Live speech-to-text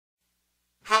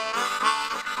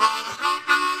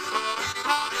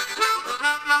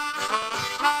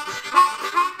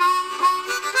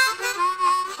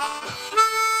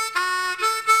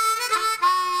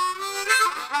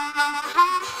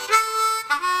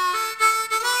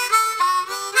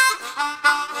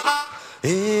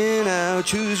or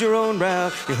choose your own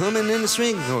route. You're humming in the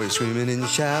swing or you're screaming in the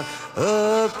shout.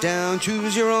 Up, down,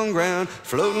 choose your own ground.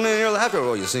 Floating in your laughter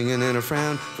or you're singing in a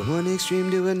frown. From one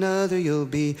extreme to another you'll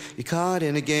be. You're caught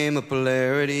in a game of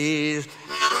polarities.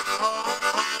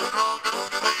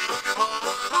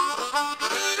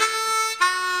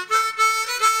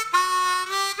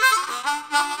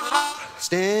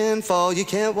 Stand, fall, you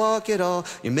can't walk at all.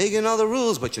 You're making all the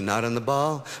rules, but you're not on the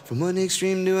ball. From one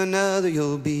extreme to another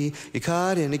you'll be. You're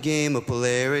caught in a game of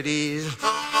polarities.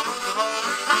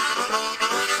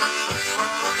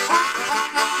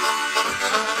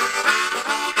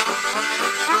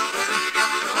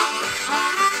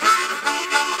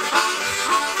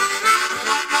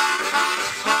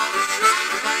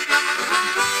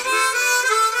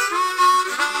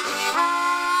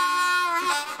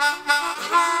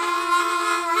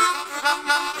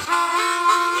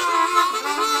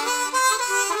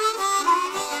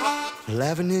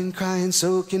 Laughing and crying,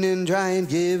 soaking and drying,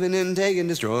 giving and taking,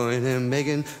 destroying and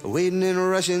making, waiting and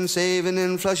rushing, saving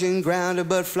and flushing, grounded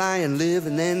but flying,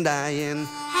 living and dying.